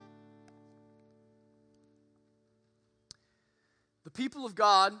The people of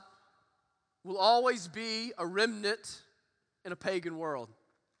God will always be a remnant in a pagan world.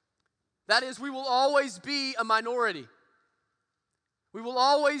 That is, we will always be a minority. We will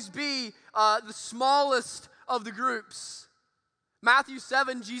always be the smallest of the groups. Matthew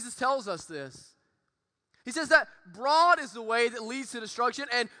 7, Jesus tells us this. He says that broad is the way that leads to destruction,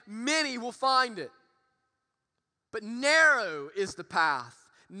 and many will find it. But narrow is the path.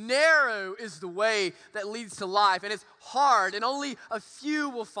 Narrow is the way that leads to life, and it's hard, and only a few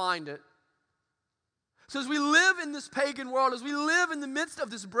will find it. So as we live in this pagan world, as we live in the midst of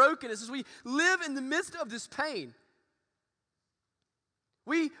this brokenness, as we live in the midst of this pain,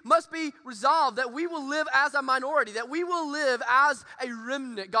 we must be resolved that we will live as a minority, that we will live as a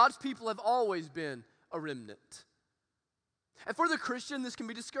remnant. God's people have always been a remnant. And for the Christian, this can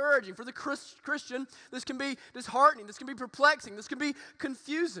be discouraging. For the Christian, this can be disheartening. This can be perplexing. This can be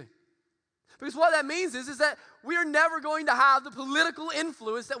confusing. Because what that means is that we are never going to have the political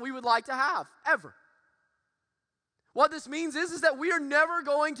influence that we would like to have, ever. What this means is that we are never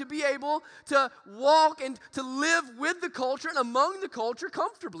going to be able to walk and to live with the culture and among the culture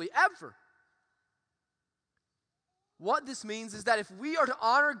comfortably, ever. What this means is that if we are to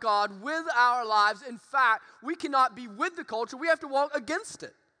honor God with our lives, in fact, we cannot be with the culture. We have to walk against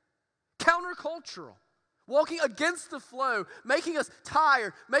it. Countercultural. Walking against the flow, making us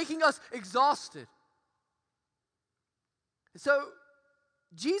tired, making us exhausted. And so,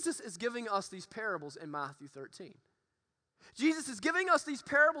 Jesus is giving us these parables in Matthew 13. Jesus is giving us these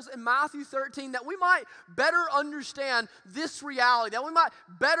parables in Matthew 13 that we might better understand this reality, that we might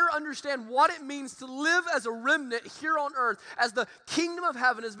better understand what it means to live as a remnant here on earth, as the kingdom of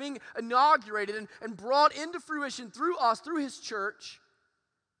heaven is being inaugurated and brought into fruition through us, through His church,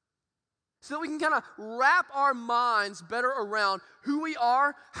 so that we can kind of wrap our minds better around who we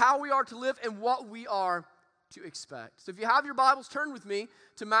are, how we are to live, and what we are to expect. So if you have your Bibles, turn with me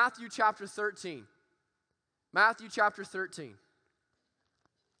to Matthew chapter 13. Matthew chapter 13.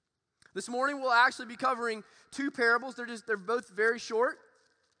 This morning we'll actually be covering two parables. They're both very short.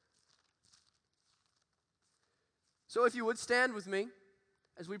 So if you would stand with me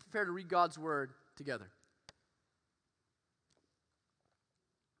as we prepare to read God's word together.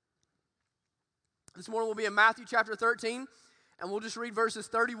 This morning we'll be in Matthew chapter 13, and we'll just read verses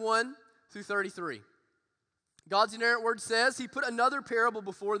 31 through 33. God's inerrant word says, He put another parable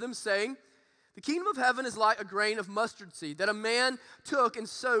before them, saying, The kingdom of heaven is like a grain of mustard seed that a man took and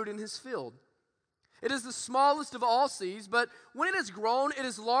sowed in his field. It is the smallest of all seeds, but when it has grown, it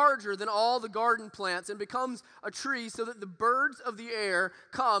is larger than all the garden plants and becomes a tree so that the birds of the air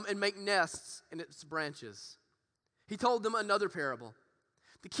come and make nests in its branches. He told them another parable.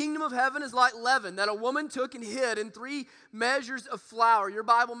 The kingdom of heaven is like leaven that a woman took and hid in 3 measures of flour. Your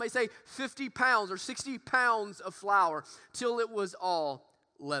Bible may say 50 pounds or 60 pounds of flour till it was all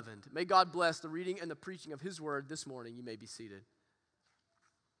leavened. May God bless the reading and the preaching of His word this morning. You may be seated.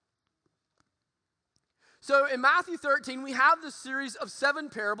 So in Matthew 13, we have this series of 7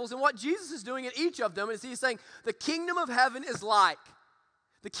 parables, and what Jesus is doing in each of them is He's saying, the kingdom of heaven is like.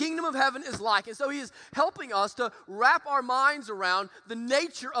 The kingdom of heaven is like. And so He is helping us to wrap our minds around the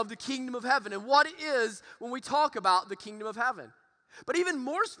nature of the kingdom of heaven and what it is when we talk about the kingdom of heaven. But even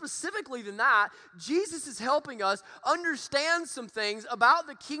more specifically than that, Jesus is helping us understand some things about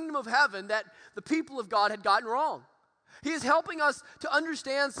the kingdom of heaven that the people of God had gotten wrong. He is helping us to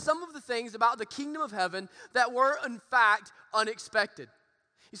understand some of the things about the kingdom of heaven that were, in fact, unexpected.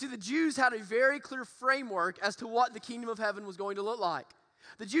 You see, the Jews had a very clear framework as to what the kingdom of heaven was going to look like.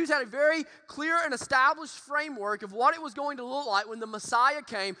 The Jews had a very clear and established framework of what it was going to look like when the Messiah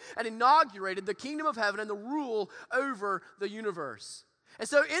came and inaugurated the kingdom of heaven and the rule over the universe. And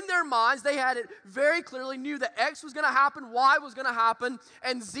so in their minds, they had it very clearly, knew that X was going to happen, Y was going to happen,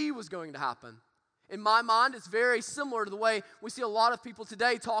 and Z was going to happen. In my mind, it's very similar to the way we see a lot of people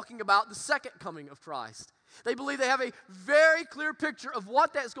today talking about the second coming of Christ. They believe they have a very clear picture of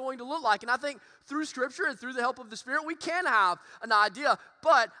what that's going to look like. And I think through Scripture and through the help of the Spirit, we can have an idea.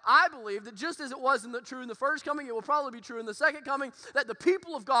 But I believe that just as it was true in the first coming, it will probably be true in the second coming, that the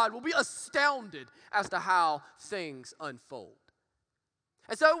people of God will be astounded as to how things unfold.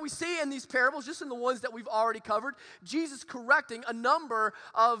 And so we see in these parables, just in the ones that we've already covered, Jesus correcting a number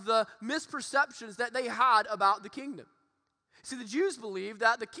of the misperceptions that they had about the kingdom. See, the Jews believed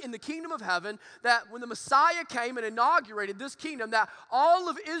that in the kingdom of heaven, that when the Messiah came and inaugurated this kingdom, that all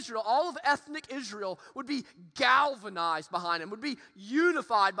of Israel, all of ethnic Israel, would be galvanized behind him, would be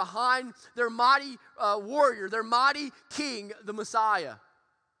unified behind their mighty warrior, their mighty king, the Messiah.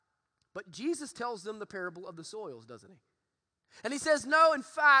 But Jesus tells them the parable of the soils, doesn't He? And he says, no, in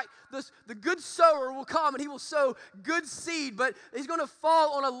fact, the good sower will come and he will sow good seed, but he's going to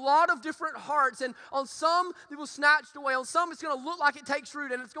fall on a lot of different hearts. And on some, it will snatched away. On some, it's going to look like it takes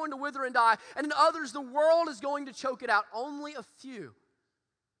root and it's going to wither and die. And in others, the world is going to choke it out. Only a few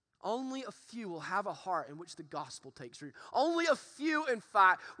will have a heart in which the gospel takes root. Only a few, in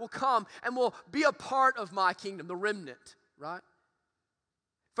fact, will come and will be a part of my kingdom, the remnant, right?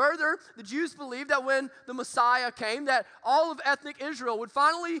 Further, the Jews believed that when the Messiah came, that all of ethnic Israel would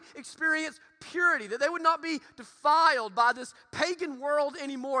finally experience purity, that they would not be defiled by this pagan world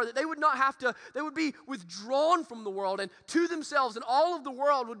anymore, that they would be withdrawn from the world and to themselves, and all of the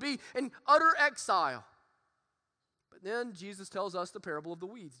world would be in utter exile. But then Jesus tells us the parable of the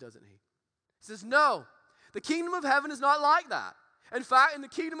weeds, doesn't he? He says, no, the kingdom of heaven is not like that. In fact, in the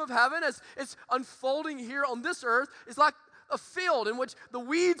kingdom of heaven, as it's unfolding here on this earth, it's like a field in which the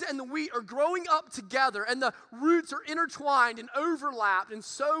weeds and the wheat are growing up together and the roots are intertwined and overlapped, and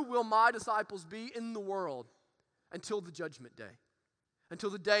so will my disciples be in the world until the judgment day, until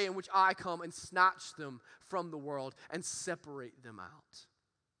the day in which I come and snatch them from the world and separate them out.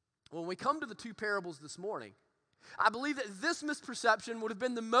 When we come to the two parables this morning, I believe that this misperception would have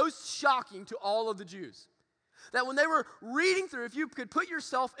been the most shocking to all of the Jews. That when they were reading through, if you could put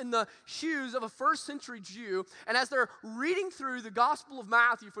yourself in the shoes of a first century Jew, and as they're reading through the Gospel of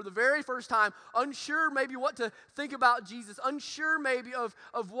Matthew for the very first time, unsure maybe what to think about Jesus, unsure maybe of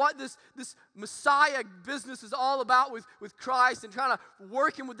what this Messiah business is all about with Christ, and trying to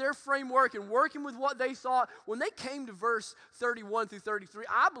working with their framework and working with what they thought, when they came to verse 31 through 33,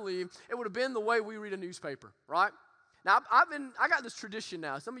 I believe it would have been the way we read a newspaper, right? Now, I got this tradition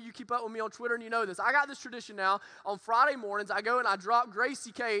now. Some of you keep up with me on Twitter and you know this. I got this tradition now. On Friday mornings, I go and I drop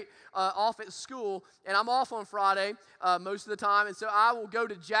Gracie Kate off at school, and I'm off on Friday most of the time, and so I will go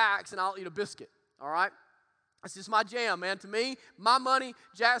to Jack's and I'll eat a biscuit, all right? That's just my jam, man. To me, my money,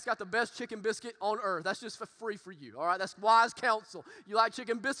 Jack's got the best chicken biscuit on earth. That's just for free for you, all right? That's wise counsel. You like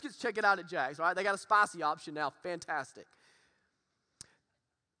chicken biscuits? Check it out at Jack's, all right? They got a spicy option now. Fantastic.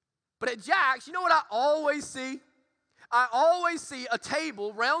 But at Jack's, you know what I always see? I always see a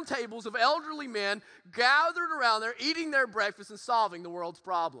table, round tables of elderly men gathered around there eating their breakfast and solving the world's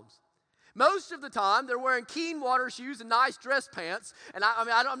problems. Most of the time, they're wearing keen water shoes and nice dress pants, and I'm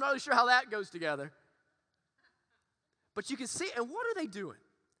not really sure how that goes together. But you can see, and what are they doing?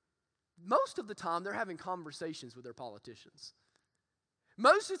 Most of the time, they're having conversations with their politicians.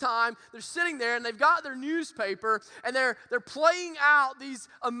 Most of the time, they're sitting there and they've got their newspaper and they're playing out these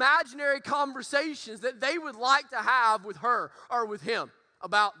imaginary conversations that they would like to have with her or with him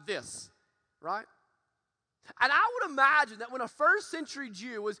about this, right? And I would imagine that when a first century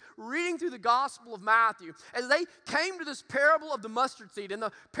Jew was reading through the Gospel of Matthew, as they came to this parable of the mustard seed and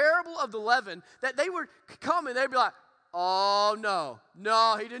the parable of the leaven, that they would come and they'd be like, oh,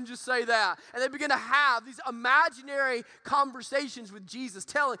 no, he didn't just say that. And they begin to have these imaginary conversations with Jesus,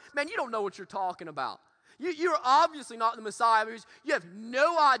 telling, man, you don't know what you're talking about. You're obviously not the Messiah because you have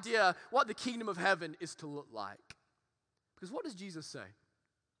no idea what the kingdom of heaven is to look like. Because what does Jesus say?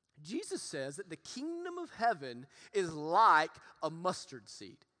 Jesus says that the kingdom of heaven is like a mustard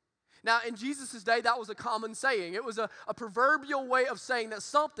seed. Now, in Jesus' day, that was a common saying. It was a proverbial way of saying that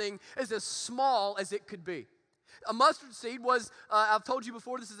something is as small as it could be. A mustard seed was, I've told you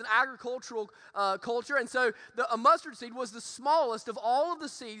before, this is an agricultural culture, and so a mustard seed was the smallest of all of the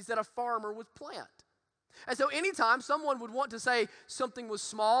seeds that a farmer would plant. And so anytime someone would want to say something was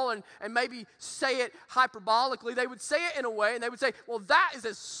small and maybe say it hyperbolically, they would say it in a way, and they would say, well, that is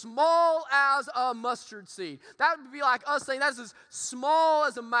as small as a mustard seed. That would be like us saying that is as small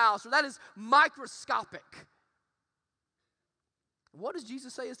as a mouse, or that is microscopic. What does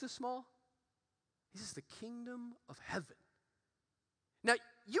Jesus say is this small? He says the kingdom of heaven. Now,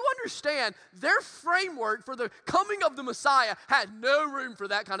 you understand their framework for the coming of the Messiah had no room for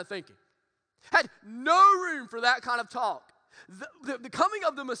that kind of thinking. Had no room for that kind of talk. The coming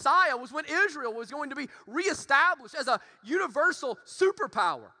of the Messiah was when Israel was going to be reestablished as a universal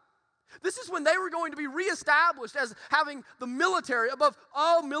superpower. This is when they were going to be reestablished as having the military above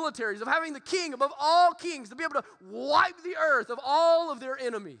all militaries, of having the king above all kings, to be able to wipe the earth of all of their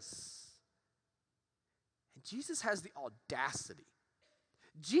enemies. Jesus has the audacity.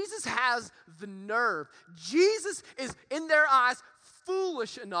 Jesus has the nerve. Jesus is, in their eyes,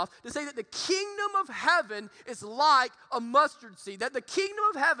 foolish enough to say that the kingdom of heaven is like a mustard seed. That the kingdom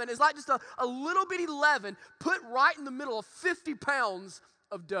of heaven is like just a little bitty leaven put right in the middle of 50 pounds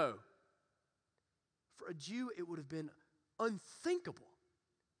of dough. For a Jew, it would have been unthinkable.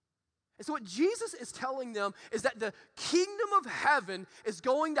 And so what Jesus is telling them is that the kingdom of heaven is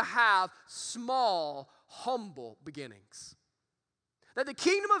going to have small, humble beginnings. That the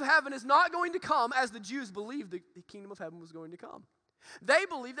kingdom of heaven is not going to come as the Jews believed the kingdom of heaven was going to come. They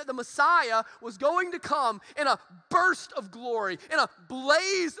believed that the Messiah was going to come in a burst of glory, in a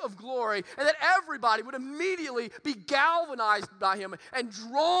blaze of glory, and that everybody would immediately be galvanized by him and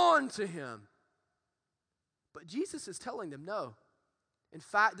drawn to him. But Jesus is telling them, no. In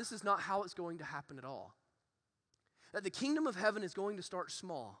fact, this is not how it's going to happen at all. That the kingdom of heaven is going to start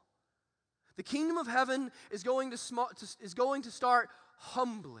small. The kingdom of heaven is going to start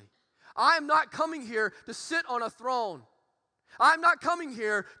humbly. I am not coming here to sit on a throne. I'm not coming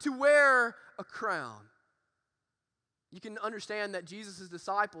here to wear a crown. You can understand that Jesus'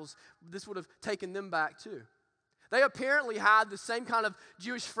 disciples, this would have taken them back too. They apparently had the same kind of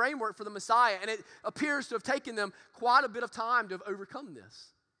Jewish framework for the Messiah, and it appears to have taken them quite a bit of time to have overcome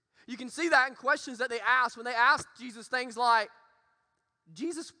this. You can see that in questions that they asked. When they asked Jesus things like,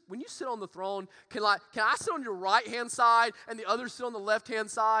 Jesus, when you sit on the throne, can I sit on your right-hand side and the others sit on the left-hand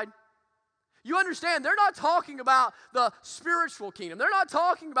side? You understand, they're not talking about the spiritual kingdom. They're not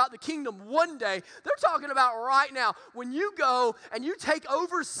talking about the kingdom one day. They're talking about right now. When you go and you take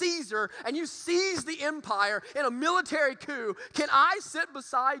over Caesar and you seize the empire in a military coup, can I sit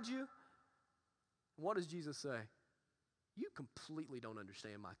beside you? What does Jesus say? You completely don't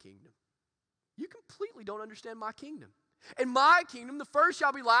understand my kingdom. You completely don't understand my kingdom. In my kingdom, the first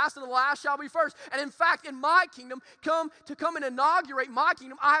shall be last and the last shall be first. And in fact, in my kingdom, come and inaugurate my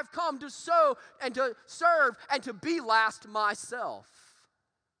kingdom, I have come to sow and to serve and to be last myself.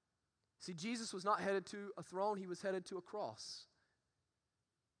 See, Jesus was not headed to a throne, he was headed to a cross.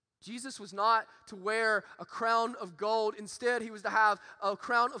 Jesus was not to wear a crown of gold. Instead, he was to have a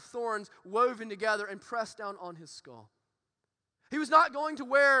crown of thorns woven together and pressed down on his skull. He was not going to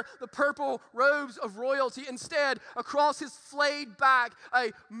wear the purple robes of royalty. Instead, across his flayed back,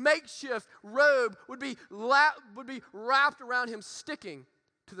 a makeshift robe would be wrapped around him, sticking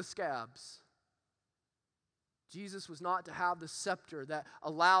to the scabs. Jesus was not to have the scepter that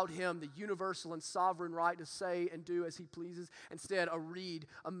allowed him the universal and sovereign right to say and do as he pleases. Instead, a reed,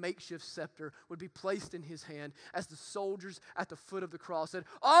 a makeshift scepter, would be placed in his hand as the soldiers at the foot of the cross said,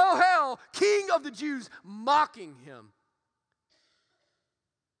 "All hail, King of the Jews," mocking him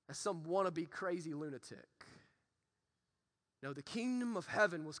as some wannabe crazy lunatic. No, the kingdom of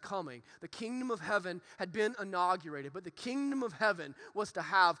heaven was coming. The kingdom of heaven had been inaugurated, but the kingdom of heaven was to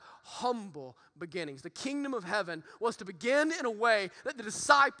have humble beginnings. The kingdom of heaven was to begin in a way that the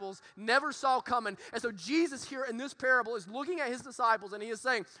disciples never saw coming. And so Jesus here in this parable is looking at his disciples and he is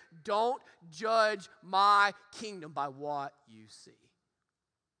saying, don't judge my kingdom by what you see.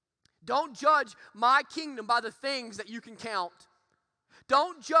 Don't judge my kingdom by the things that you can count.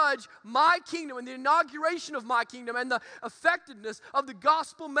 Don't judge my kingdom and the inauguration of my kingdom and the effectiveness of the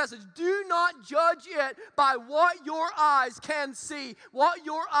gospel message. Do not judge it by what your eyes can see, what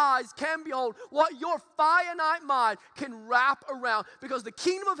your eyes can behold, what your finite mind can wrap around. Because the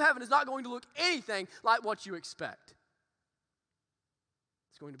kingdom of heaven is not going to look anything like what you expect.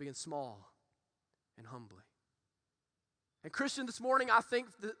 It's going to begin small and humbly. And Christian, this morning, I think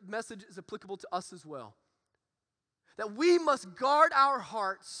the message is applicable to us as well. That we must guard our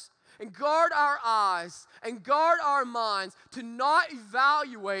hearts and guard our eyes and guard our minds to not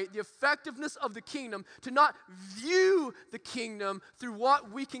evaluate the effectiveness of the kingdom, to not view the kingdom through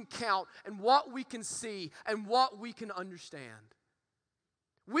what we can count and what we can see and what we can understand.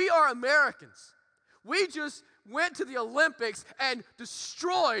 We are Americans. We just went to the Olympics and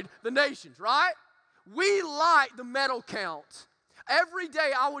destroyed the nations, right? We like the medal count. Every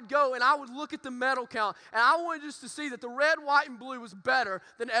day I would go and I would look at the medal count and I wanted just to see that the red, white, and blue was better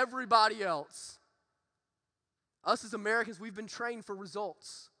than everybody else. Us as Americans, we've been trained for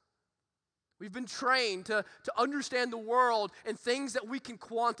results. We've been trained to understand the world and things that we can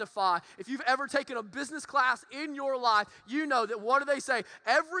quantify. If you've ever taken a business class in your life, you know that what do they say?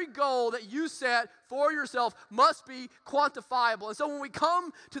 Every goal that you set for yourself must be quantifiable. And so when we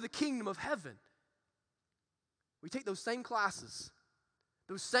come to the kingdom of heaven, we take those same classes,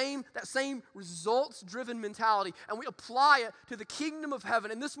 that same results-driven mentality, and we apply it to the kingdom of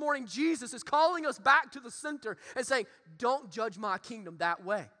heaven. And this morning, Jesus is calling us back to the center and saying, don't judge my kingdom that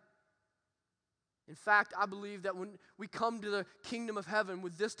way. In fact, I believe that when we come to the kingdom of heaven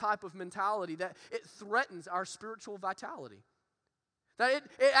with this type of mentality, that it threatens our spiritual vitality. That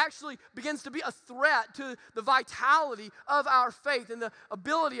it actually begins to be a threat to the vitality of our faith and the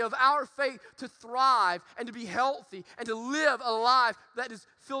ability of our faith to thrive and to be healthy and to live a life that is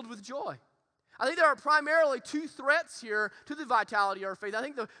filled with joy. I think there are primarily two threats here to the vitality of our faith. I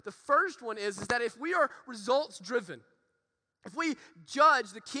think the first one is that if we are results driven, If we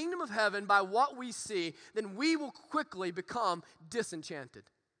judge the kingdom of heaven by what we see, then we will quickly become disenchanted.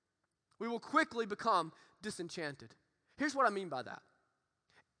 We will quickly become disenchanted. Here's what I mean by that.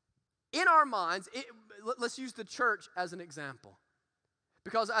 In our minds, let's use the church as an example.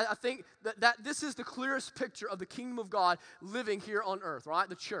 Because I think that this is the clearest picture of the kingdom of God living here on earth, right?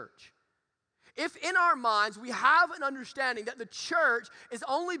 The church. If in our minds we have an understanding that the church is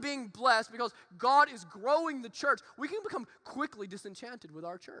only being blessed because God is growing the church, we can become quickly disenchanted with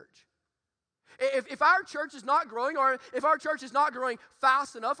our church. If our church is not growing, or if our church is not growing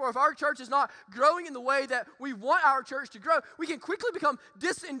fast enough, or if our church is not growing in the way that we want our church to grow, we can quickly become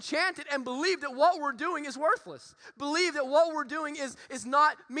disenchanted and believe that what we're doing is worthless. Believe that what we're doing is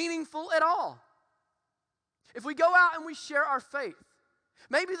not meaningful at all. If we go out and we share our faith,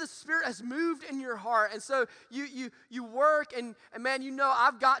 maybe the Spirit has moved in your heart, and so you work, and man, you know,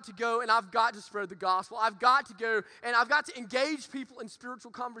 I've got to go and I've got to spread the gospel. I've got to go and I've got to engage people in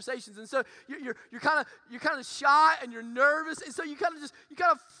spiritual conversations. And so you're kind of shy and you're nervous, and so you kind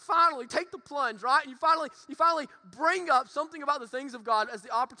of finally take the plunge, right? And you finally bring up something about the things of God as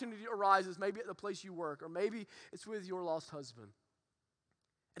the opportunity arises, maybe at the place you work, or maybe it's with your lost husband,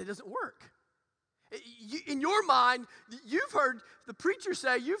 and it doesn't work. In your mind, you've heard the preacher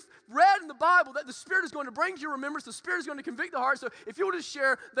say, you've read in the Bible that the Spirit is going to bring to your remembrance, the Spirit is going to convict the heart, so if you'll just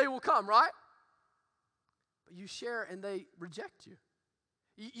share, they will come, right? But you share and they reject you.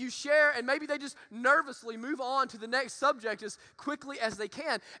 You share and maybe they just nervously move on to the next subject as quickly as they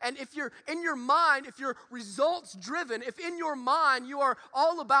can. And if you're in your mind, if you're results driven, if in your mind you are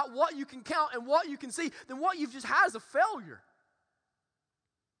all about what you can count and what you can see, then what you've just had is a failure.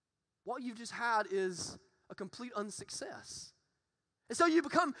 What you've just had is a complete unsuccess. And so you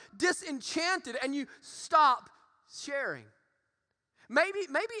become disenchanted and you stop sharing. Maybe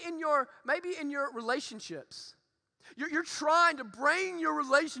in your relationships, you're trying to bring your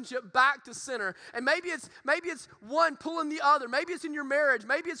relationship back to center. And maybe it's one pulling the other. Maybe it's in your marriage.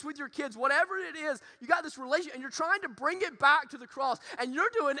 Maybe it's with your kids. Whatever it is, you got this relationship and you're trying to bring it back to the cross. And you're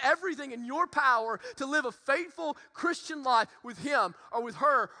doing everything in your power to live a faithful Christian life with him or with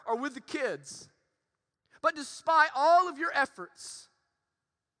her or with the kids. But despite all of your efforts,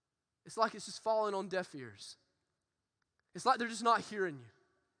 it's like it's just falling on deaf ears. It's like they're just not hearing you.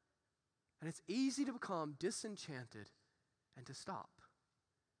 And it's easy to become disenchanted and to stop.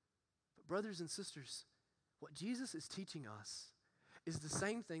 But brothers and sisters, what Jesus is teaching us is the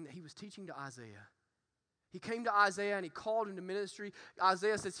same thing that he was teaching to Isaiah. He came to Isaiah and he called him to ministry.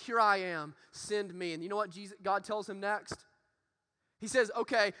 Isaiah says, "Here I am, send me." And you know what God tells him next? He says,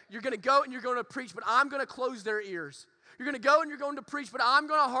 "Okay, you're going to go and you're going to preach, but I'm going to close their ears. You're going to go and you're going to preach, but I'm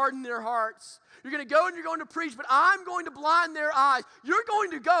going to harden their hearts. You're going to go and you're going to preach, but I'm going to blind their eyes. You're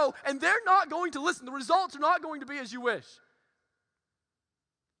going to go and they're not going to listen. The results are not going to be as you wish."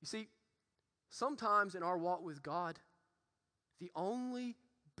 You see, sometimes in our walk with God, the only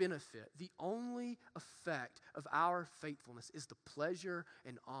benefit, the only effect of our faithfulness is the pleasure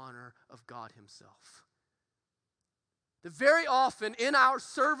and honor of God himself. That very often in our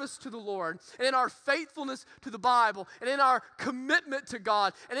service to the Lord, and in our faithfulness to the Bible, and in our commitment to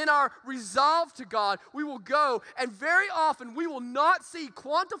God, and in our resolve to God, we will go, and very often we will not see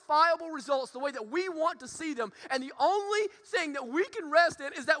quantifiable results the way that we want to see them. And the only thing that we can rest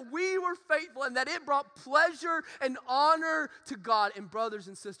in is that we were faithful and that it brought pleasure and honor to God. And brothers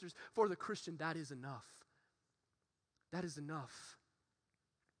and sisters, for the Christian, that is enough. That is enough.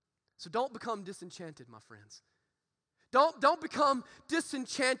 So don't become disenchanted, my friends. Don't become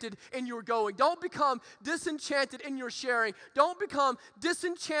disenchanted in your going. Don't become disenchanted in your sharing. Don't become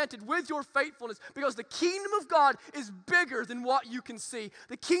disenchanted with your faithfulness, because the kingdom of God is bigger than what you can see.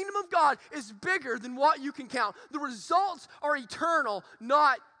 The kingdom of God is bigger than what you can count. The results are eternal,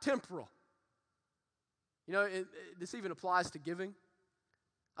 not temporal. You know, this even applies to giving.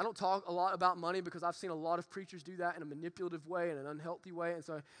 I don't talk a lot about money because I've seen a lot of preachers do that in a manipulative way, in an unhealthy way, and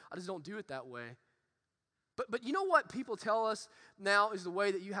so I just don't do it that way. But you know what people tell us now is the way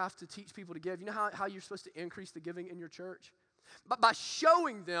that you have to teach people to give? You know how you're supposed to increase the giving in your church? But by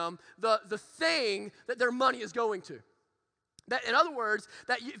showing them the thing that their money is going to. That, in other words,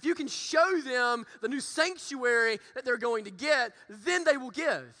 that if you can show them the new sanctuary that they're going to get, then they will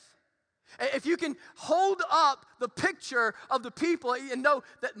give. If you can hold up the picture of the people and know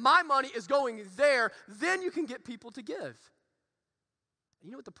that my money is going there, then you can get people to give. And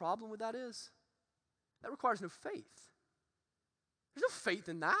you know what the problem with that is? That requires no faith. There's no faith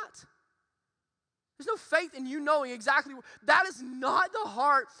in that. There's no faith in you knowing exactly. That is not the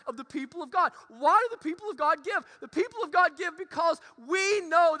heart of the people of God. Why do the people of God give? The people of God give because we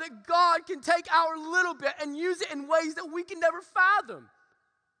know that God can take our little bit and use it in ways that we can never fathom.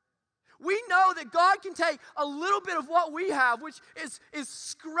 We know that God can take a little bit of what we have, which is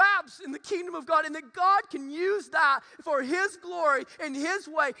scraps in the kingdom of God, and that God can use that for His glory in His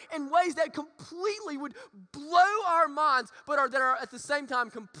way, in ways that completely would blow our minds, but that are at the same time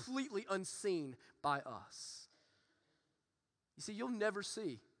completely unseen by us. You see, you'll never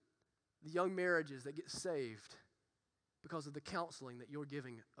see the young marriages that get saved because of the counseling that your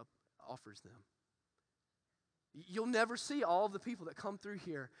giving offers them. You'll never see all of the people that come through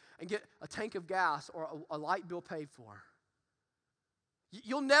here and get a tank of gas or a light bill paid for.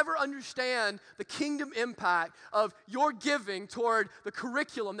 You'll never understand the kingdom impact of your giving toward the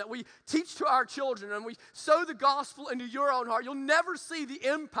curriculum that we teach to our children and we sow the gospel into your own heart. You'll never see the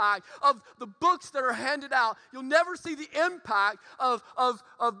impact of the books that are handed out. You'll never see the impact of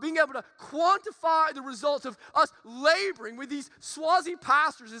being able to quantify the results of us laboring with these Swazi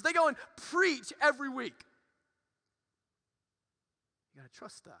pastors as they go and preach every week. You got to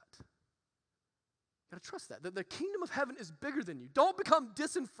trust that. You got to trust that. The kingdom of heaven is bigger than you. Don't become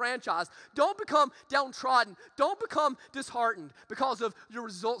disenfranchised. Don't become downtrodden. Don't become disheartened because of your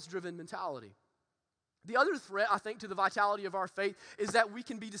results-driven mentality. The other threat, I think, to the vitality of our faith is that we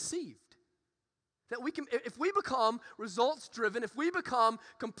can be deceived. That we can, if we become results-driven, if we become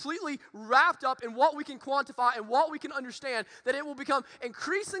completely wrapped up in what we can quantify and what we can understand, that it will become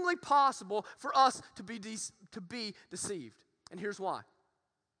increasingly possible for us to be deceived. And here's why.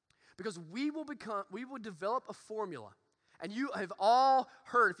 Because we will develop a formula. And you have all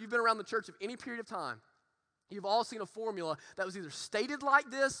heard, if you've been around the church of any period of time, you've all seen a formula that was either stated like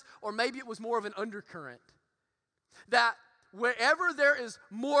this or maybe it was more of an undercurrent. That wherever there is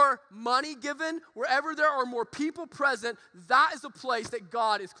more money given, wherever there are more people present, that is a place that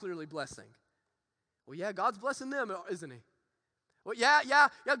God is clearly blessing. Well, yeah, God's blessing them, isn't He? Well, yeah,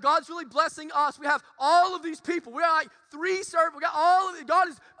 God's really blessing us. We have all of these people. We're like 3 servants. We got all of it. God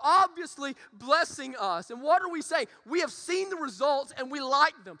is obviously blessing us. And what are we saying? We have seen the results and we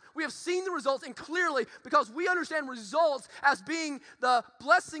like them. We have seen the results, and clearly, because we understand results as being the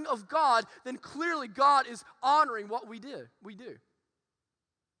blessing of God, then clearly God is honoring what we do.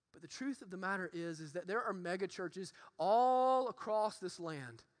 But the truth of the matter is that there are mega churches all across this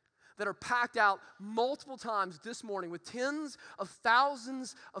land that are packed out multiple times this morning with tens of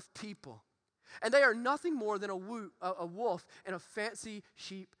thousands of people. And they are nothing more than a wolf in a fancy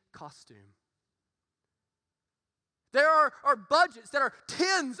sheep costume. There are budgets that are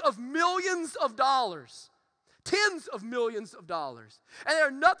tens of millions of dollars. Tens of millions of dollars. And they are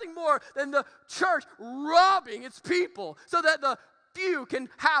nothing more than the church robbing its people so that the few can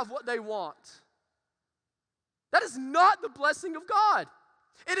have what they want. That is not the blessing of God.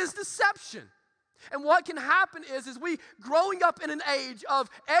 It is deception. And what can happen is we growing up in an age of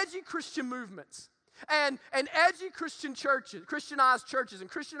edgy Christian movements and edgy Christian churches, Christianized churches and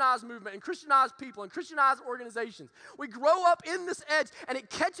Christianized movement and Christianized people and Christianized organizations. We grow up in this edge and it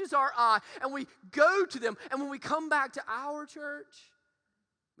catches our eye and we go to them. And when we come back to our church,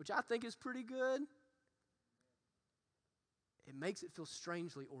 which I think is pretty good, it makes it feel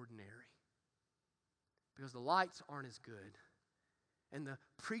strangely ordinary because the lights aren't as good. And the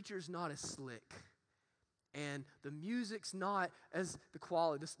preacher's not as slick. And the music's not as the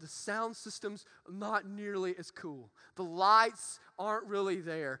quality. The sound system's not nearly as cool. The lights aren't really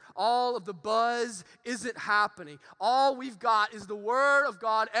there. All of the buzz isn't happening. All we've got is the Word of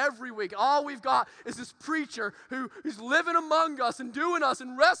God every week. All we've got is this preacher who's living among us and doing us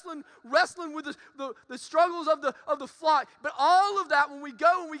and wrestling with the struggles of the flock. But all of that, when we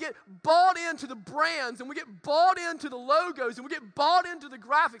go and we get bought into the brands and we get bought into the logos and we get bought into the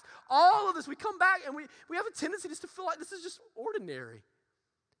graphics, all of this, we come back and we have a tendency just to feel like this is just ordinary.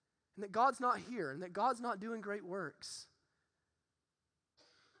 And that God's not here and that God's not doing great works.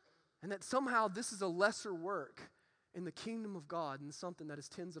 And that somehow this is a lesser work in the kingdom of God than something that is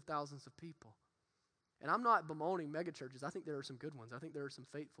tens of thousands of people. And I'm not bemoaning megachurches. I think there are some good ones. I think there are some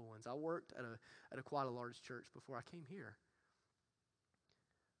faithful ones. I worked at a quite a large church before I came here.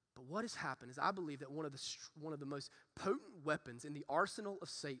 But what has happened is I believe that one of the most potent weapons in the arsenal of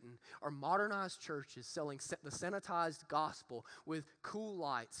Satan are modernized churches selling the sanitized gospel with cool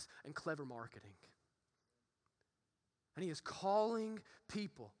lights and clever marketing. And he is calling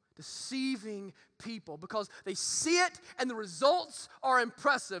people to deceiving people because they see it and the results are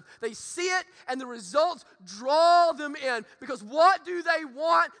impressive. They see it and the results draw them in because what do they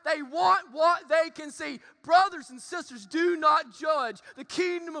want? They want what they can see. Brothers and sisters, do not judge the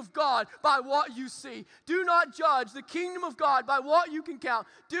kingdom of God by what you see. Do not judge the kingdom of God by what you can count.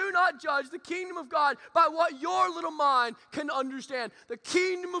 Do not judge the kingdom of God by what your little mind can understand. The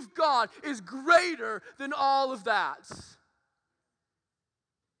kingdom of God is greater than all of that.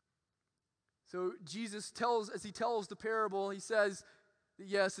 So Jesus tells, as he tells the parable, he says that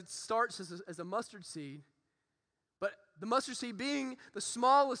yes, it starts as a mustard seed, but the mustard seed being the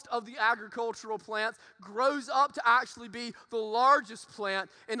smallest of the agricultural plants grows up to actually be the largest plant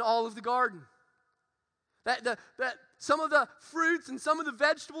in all of the garden. That some of the fruits and some of the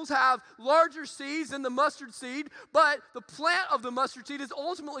vegetables have larger seeds than the mustard seed, but the plant of the mustard seed is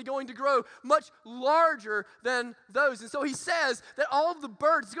ultimately going to grow much larger than those. And so he says that all of the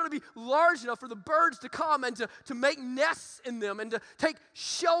birds, it's going to be large enough for the birds to come and to make nests in them and to take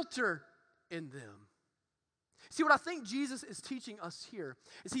shelter in them. See, what I think Jesus is teaching us here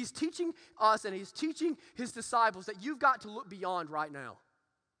is he's teaching us and he's teaching his disciples that you've got to look beyond right now.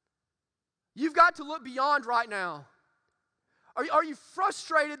 You've got to look beyond right now. Are you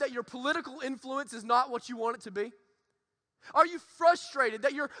frustrated that your political influence is not what you want it to be? Are you frustrated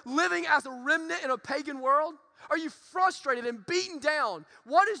that you're living as a remnant in a pagan world? Are you frustrated and beaten down?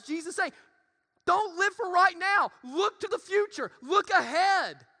 What is Jesus saying? Don't live for right now. Look to the future. Look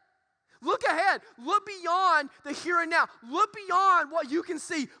ahead. Look ahead. Look beyond the here and now. Look beyond what you can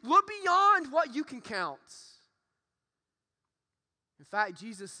see. Look beyond what you can count. In fact,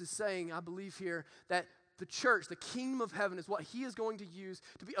 Jesus is saying, I believe here, that the church, the kingdom of heaven, is what he is going to use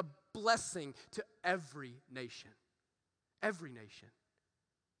to be a blessing to every nation. Every nation.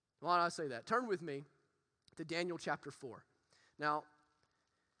 Why do I say that? Turn with me to Daniel chapter 4. Now,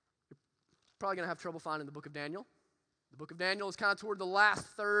 you're probably going to have trouble finding the book of Daniel. The book of Daniel is kind of toward the last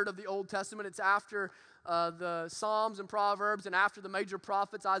third of the Old Testament. It's after the Psalms and Proverbs and after the major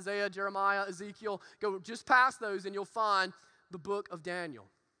prophets, Isaiah, Jeremiah, Ezekiel. Go just past those and you'll find the book of Daniel.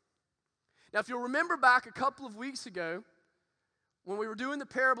 Now, if you'll remember back a couple of weeks ago, when we were doing the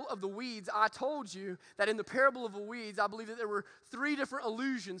parable of the weeds, I told you that in the parable of the weeds, I believe that there were 3 different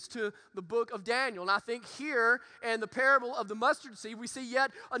allusions to the book of Daniel. And I think here in the parable of the mustard seed, we see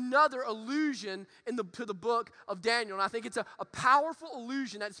yet another allusion to the book of Daniel. And I think it's a powerful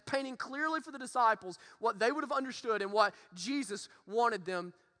allusion that's painting clearly for the disciples what they would have understood and what Jesus wanted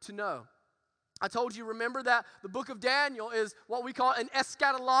them to know. I told you, remember that the book of Daniel is what we call an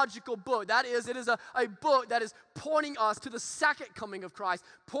eschatological book. That is, it is a book that is pointing us to the second coming of Christ,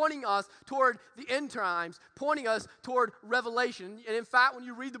 pointing us toward the end times, pointing us toward Revelation. And in fact, when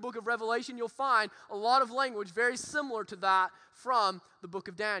you read the book of Revelation, you'll find a lot of language very similar to that from the book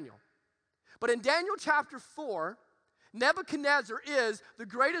of Daniel. But in Daniel chapter 4, Nebuchadnezzar is the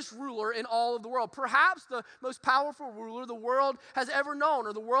greatest ruler in all of the world, perhaps the most powerful ruler the world has ever known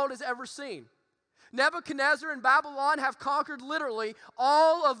or the world has ever seen. Nebuchadnezzar and Babylon have conquered literally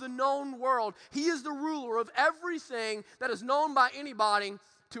all of the known world. He is the ruler of everything that is known by anybody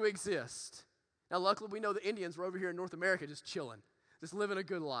to exist. Now, luckily, we know the Indians were over here in North America just chilling, just living a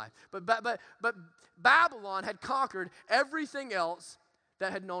good life. But Babylon had conquered everything else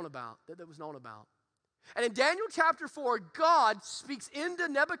that was known about. And in Daniel chapter 4, God speaks into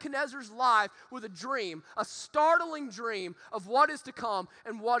Nebuchadnezzar's life with a dream, a startling dream of what is to come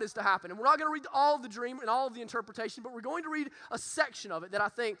and what is to happen. And we're not going to read all of the dream and all of the interpretation, but we're going to read a section of it that I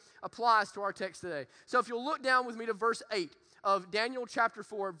think applies to our text today. So if you'll look down with me to verse 8 of Daniel chapter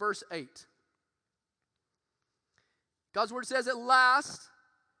 4, verse 8. God's word says, "At last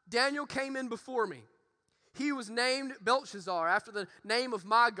Daniel came in before me. He was named Belshazzar, after the name of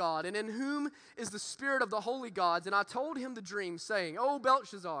my God, and in whom is the spirit of the holy gods. And I told him the dream, saying, O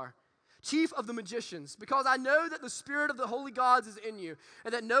Belshazzar, chief of the magicians, because I know that the spirit of the holy gods is in you,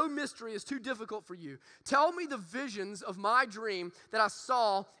 and that no mystery is too difficult for you. Tell me the visions of my dream that I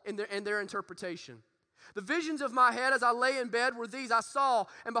saw in their interpretation. The visions of my head as I lay in bed were these: I saw,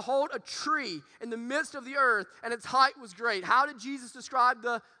 and behold, a tree in the midst of the earth, and its height was great." How did Jesus describe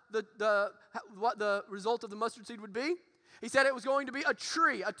what the result of the mustard seed would be? He said it was going to be a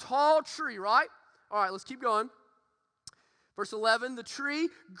tree, a tall tree, right? All right, let's keep going. Verse 11, "The tree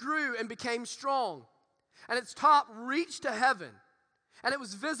grew and became strong, and its top reached to heaven, and it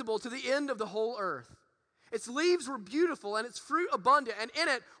was visible to the end of the whole earth. Its leaves were beautiful, and its fruit abundant, and in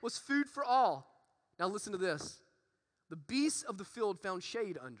it was food for all." Now listen to this. "The beasts of the field found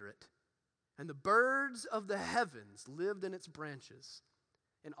shade under it, and the birds of the heavens lived in its branches,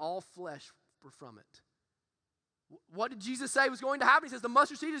 and all flesh were from it." What did Jesus say was going to happen? He says the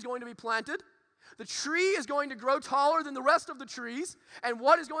mustard seed is going to be planted. The tree is going to grow taller than the rest of the trees. And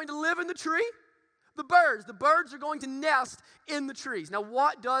what is going to live in the tree? The birds. The birds are going to nest in the trees. Now,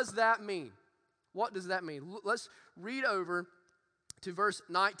 what does that mean? What does that mean? Let's read over to verse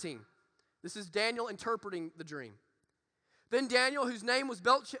 19. This is Daniel interpreting the dream. Then Daniel, whose name was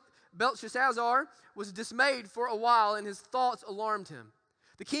Belteshazzar, was dismayed for a while, and his thoughts alarmed him.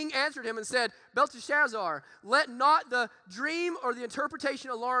 The king answered him and said, Belteshazzar, let not the dream or the interpretation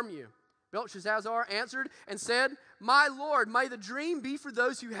alarm you. Belteshazzar answered and said, My lord, may the dream be for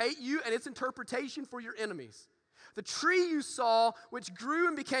those who hate you and its interpretation for your enemies. The tree you saw, which grew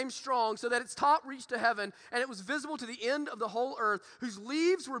and became strong, so that its top reached to heaven, and it was visible to the end of the whole earth, whose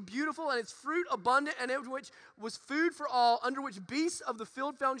leaves were beautiful, and its fruit abundant, and it which was food for all, under which beasts of the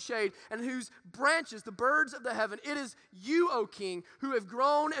field found shade, and whose branches the birds of the heaven. It is you, O king, who have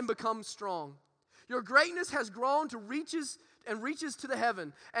grown and become strong. Your greatness has grown to reaches to the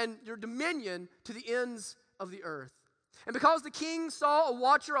heaven, and your dominion to the ends of the earth. And because the king saw a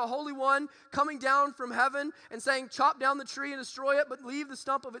watcher, a holy one, coming down from heaven and saying, Chop down the tree and destroy it, but leave the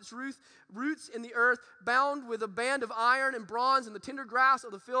stump of its roots in the earth, bound with a band of iron and bronze and the tender grass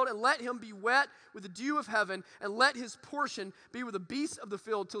of the field, and let him be wet with the dew of heaven, and let his portion be with the beasts of the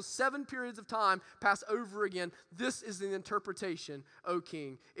field, till 7 periods of time pass over again. This is the interpretation, O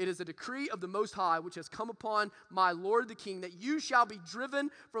king. It is a decree of the Most High, which has come upon my lord the king, that you shall be driven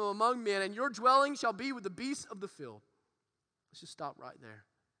from among men, and your dwelling shall be with the beasts of the field. Let's just stop right there.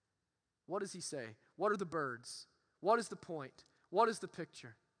 What does he say? What are the birds? What is the point? What is the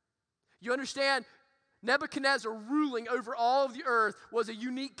picture? You understand, Nebuchadnezzar ruling over all of the earth was a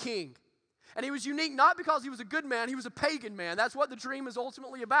unique king. And he was unique not because he was a good man, he was a pagan man. That's what the dream is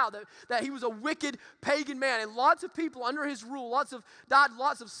ultimately about, that he was a wicked pagan man. And lots of people under his rule, died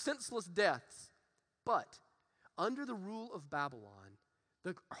lots of senseless deaths. But under the rule of Babylon,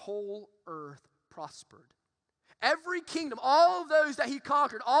 the whole earth prospered. Every kingdom, all of those that he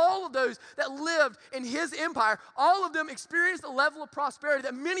conquered, all of those that lived in his empire, all of them experienced a level of prosperity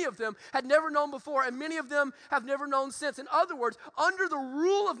that many of them had never known before, and many of them have never known since. In other words, under the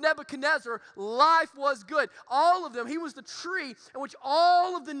rule of Nebuchadnezzar, life was good. All of them, he was the tree in which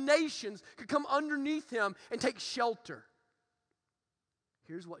all of the nations could come underneath him and take shelter.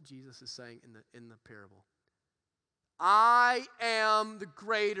 Here's what Jesus is saying in the parable. I am the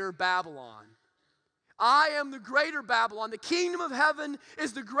greater Babylon. I am the greater Babylon. The kingdom of heaven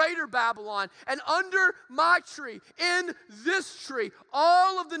is the greater Babylon. And under my tree, in this tree,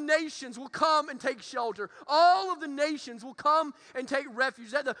 all of the nations will come and take shelter. All of the nations will come and take refuge.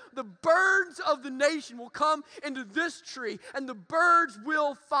 The birds of the nation will come into this tree, and the birds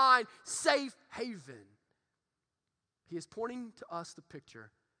will find safe haven. He is pointing to us the picture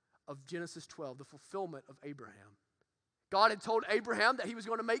of Genesis 12, the fulfillment of Abraham. God had told Abraham that he was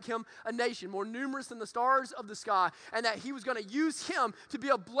going to make him a nation more numerous than the stars of the sky, and that he was going to use him to be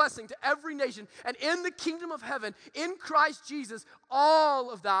a blessing to every nation. And in the kingdom of heaven, in Christ Jesus, all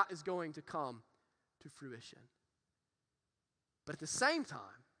of that is going to come to fruition. But at the same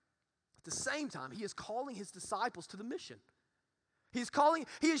time, he is calling his disciples to the mission. He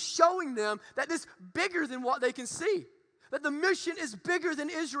is showing them that this is bigger than what they can see, that the mission is bigger than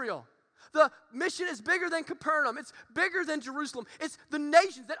Israel. The mission is bigger than Capernaum. It's bigger than Jerusalem. It's the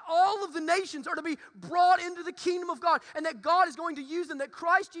nations, that all of the nations are to be brought into the kingdom of God, and that God is going to use them, that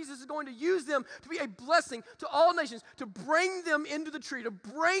Christ Jesus is going to use them to be a blessing to all nations, to bring them into the tree, to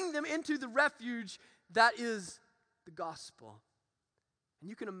bring them into the refuge that is the gospel. And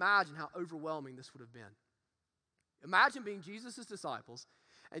you can imagine how overwhelming this would have been. Imagine being Jesus' disciples,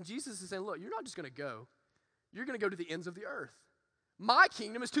 and Jesus is saying, look, you're not just going to go. You're going to go to the ends of the earth. My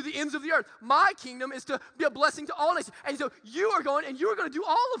kingdom is to the ends of the earth. My kingdom is to be a blessing to all nations. And so you are going, and you're going to do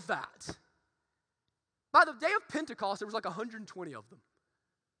all of that. By the day of Pentecost, there was like 120 of them.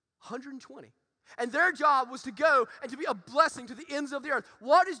 120. And their job was to go and to be a blessing to the ends of the earth.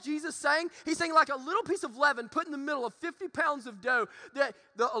 What is Jesus saying? He's saying like a little piece of leaven put in the middle of 50 pounds of dough, that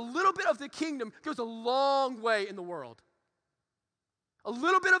a little bit of the kingdom goes a long way in the world. A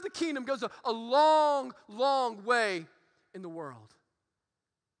little bit of the kingdom goes a long, long way in the world.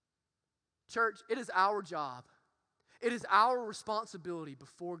 Church, it is our job. It is our responsibility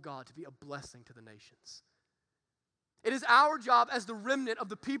before God to be a blessing to the nations. It is our job as the remnant of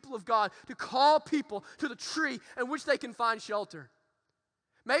the people of God to call people to the tree in which they can find shelter.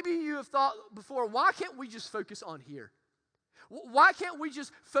 Maybe you have thought before, why can't we just focus on here? Why can't we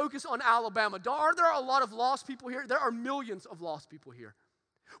just focus on Alabama? Are there a lot of lost people here? There are millions of lost people here.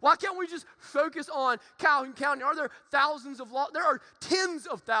 Why can't we just focus on Calhoun County? Are there thousands of lost? There are tens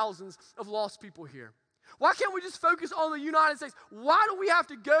of thousands of lost people here. Why can't we just focus on the United States? Why do we have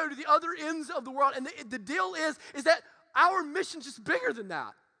to go to the other ends of the world? And the deal is that our mission's just bigger than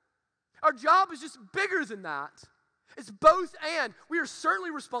that. Our job is just bigger than that. It's both and. We are certainly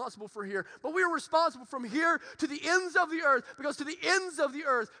responsible for here, but we are responsible from here to the ends of the earth, because to the ends of the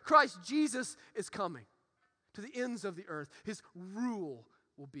earth, Christ Jesus is coming. To the ends of the earth, his rule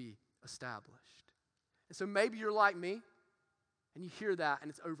will be established. And so maybe you're like me, and you hear that, and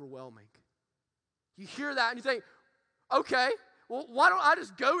it's overwhelming. You hear that, and you think, okay, well, why don't I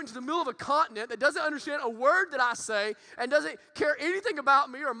just go into the middle of a continent that doesn't understand a word that I say and doesn't care anything about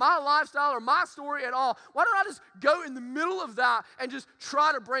me or my lifestyle or my story at all? Why don't I just go in the middle of that and just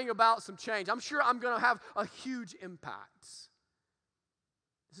try to bring about some change? I'm sure I'm going to have a huge impact.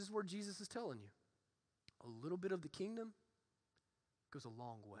 This is where Jesus is telling you. A little bit of the kingdom goes a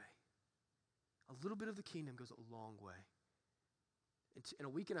long way. A little bit of the kingdom goes a long way. In a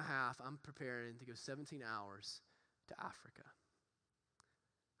week and a half, I'm preparing to go 17 hours to Africa.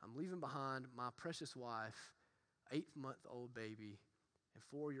 I'm leaving behind my precious wife, 8-month-old baby, and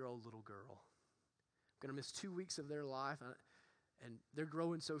 4-year-old little girl. I'm going to miss 2 weeks of their life, and they're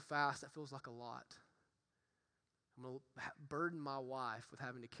growing so fast, that feels like a lot. I'm going to burden my wife with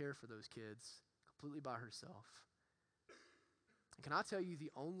having to care for those kids completely by herself. And can I tell you,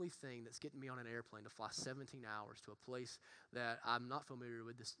 the only thing that's getting me on an airplane to fly 17 hours to a place that I'm not familiar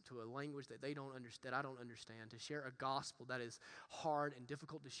with, to a language that they don't understand, that I don't understand, to share a gospel that is hard and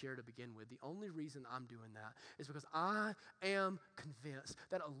difficult to share to begin with, the only reason I'm doing that is because I am convinced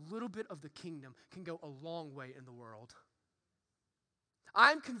that a little bit of the kingdom can go a long way in the world.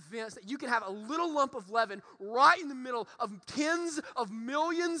 I'm convinced that you can have a little lump of leaven right in the middle of tens of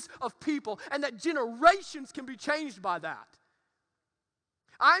millions of people, and that generations can be changed by that.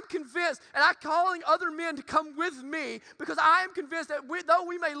 I'm convinced, and I'm calling other men to come with me, because I am convinced that though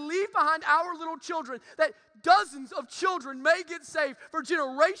we may leave behind our little children, that dozens of children may get saved for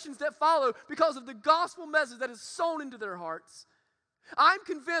generations that follow because of the gospel message that is sown into their hearts. I'm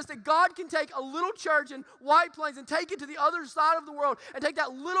convinced that God can take a little church in White Plains and take it to the other side of the world and take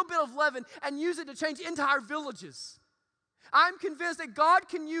that little bit of leaven and use it to change entire villages. I'm convinced that God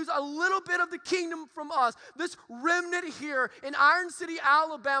can use a little bit of the kingdom from us, this remnant here in Iron City,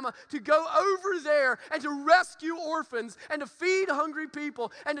 Alabama, to go over there and to rescue orphans and to feed hungry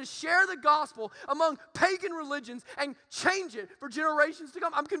people and to share the gospel among pagan religions and change it for generations to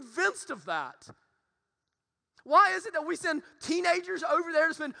come. I'm convinced of that. Why is it that we send teenagers over there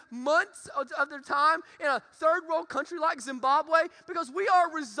to spend months of their time in a third world country like Zimbabwe? Because we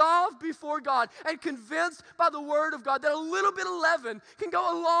are resolved before God and convinced by the word of God that a little bit of leaven can go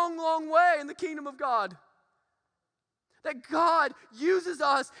a long, long way in the kingdom of God. That God uses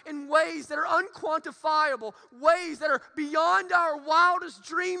us in ways that are unquantifiable, ways that are beyond our wildest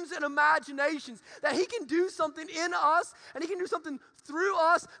dreams and imaginations. That he can do something in us and he can do something through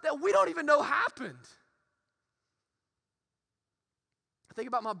us that we don't even know happened. I think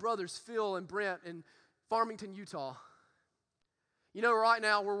about my brothers, Phil and Brent, in Farmington, Utah. You know, right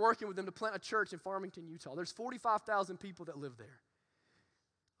now we're working with them to plant a church in Farmington, Utah. There's 45,000 people that live there.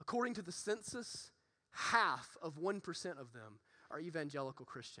 According to the census, half of 1% of them are evangelical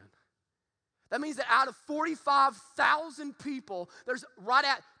Christian. That means that out of 45,000 people, there's right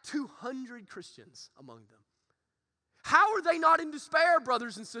at 200 Christians among them. How are they not in despair,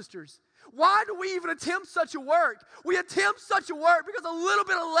 brothers and sisters? Why do we even attempt such a work? We attempt such a work because a little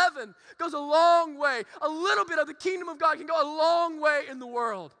bit of leaven goes a long way. A little bit of the kingdom of God can go a long way in the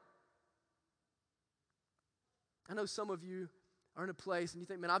world. I know some of you are in a place and you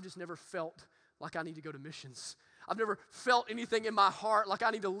think, man, I've just never felt like I need to go to missions. I've never felt anything in my heart like I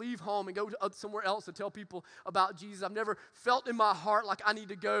need to leave home and go to somewhere else to tell people about Jesus. I've never felt in my heart like I need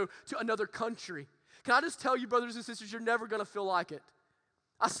to go to another country. Can I just tell you, brothers and sisters, you're never going to feel like it.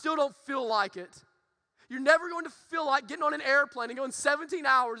 I still don't feel like it. You're never going to feel like getting on an airplane and going 17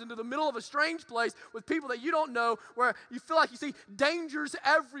 hours into the middle of a strange place with people that you don't know, where you feel like you see dangers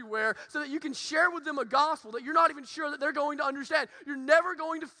everywhere, so that you can share with them a gospel that you're not even sure that they're going to understand. You're never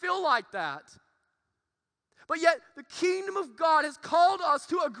going to feel like that. But yet, the kingdom of God has called us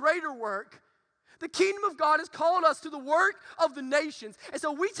to a greater work. The kingdom of God has called us to the work of the nations. And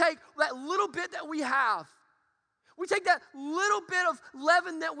so we take that little bit that we have. We take that little bit of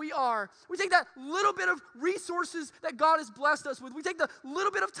leaven that we are. We take that little bit of resources that God has blessed us with. We take the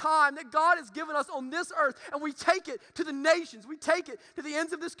little bit of time that God has given us on this earth, and we take it to the nations. We take it to the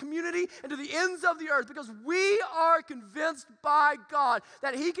ends of this community and to the ends of the earth, because we are convinced by God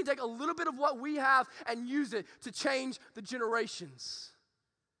that he can take a little bit of what we have and use it to change the generations.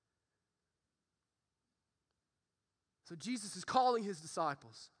 So Jesus is calling his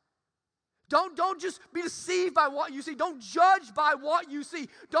disciples. Don't just be deceived by what you see. Don't judge by what you see.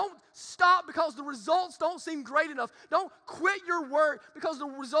 Don't stop because the results don't seem great enough. Don't quit your work because the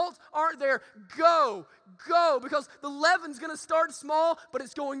results aren't there. Go because the leaven's going to start small, but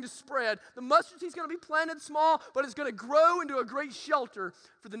it's going to spread. The mustard seed's going to be planted small, but it's going to grow into a great shelter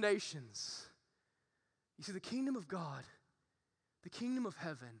for the nations. You see, the kingdom of God, the kingdom of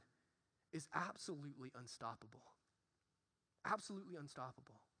heaven is absolutely unstoppable. Absolutely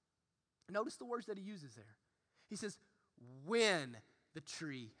unstoppable. Notice the words that he uses there. He says, when the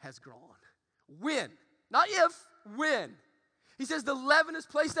tree has grown. When. Not if, when. He says the leaven is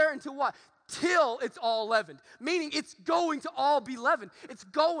placed there until what? Till it's all leavened. Meaning it's going to all be leavened. It's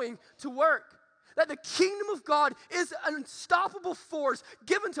going to work. That the kingdom of God is an unstoppable force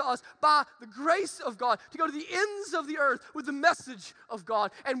given to us by the grace of God to go to the ends of the earth with the message of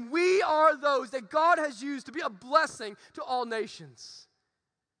God. And we are those that God has used to be a blessing to all nations.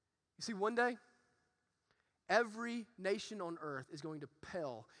 You see, one day, every nation on earth is going to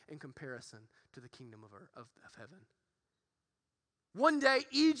pale in comparison to the kingdom of heaven. One day,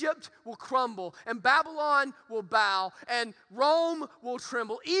 Egypt will crumble, and Babylon will bow, and Rome will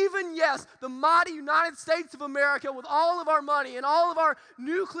tremble. Even, yes, the mighty United States of America, with all of our money and all of our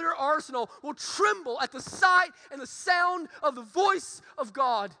nuclear arsenal, will tremble at the sight and the sound of the voice of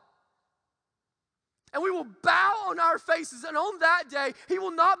God. And we will bow on our faces, and on that day, he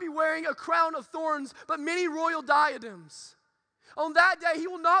will not be wearing a crown of thorns, but many royal diadems. On that day, he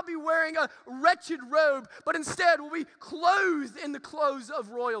will not be wearing a wretched robe, but instead will be clothed in the clothes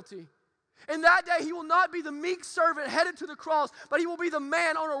of royalty. In that day, he will not be the meek servant headed to the cross, but he will be the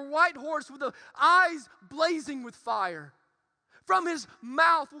man on a white horse with the eyes blazing with fire. From his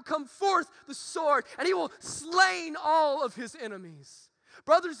mouth will come forth the sword, and he will slay all of his enemies.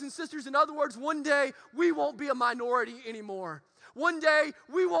 Brothers and sisters, in other words, one day we won't be a minority anymore. One day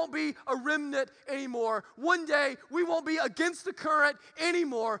we won't be a remnant anymore. One day we won't be against the current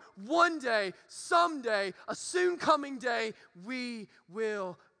anymore. One day, someday, a soon coming day, we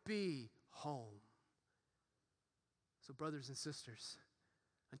will be home. So brothers and sisters,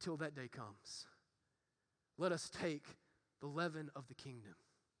 until that day comes, let us take the leaven of the kingdom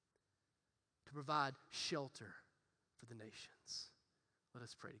to provide shelter for the nations. Let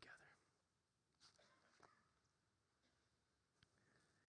us pray together.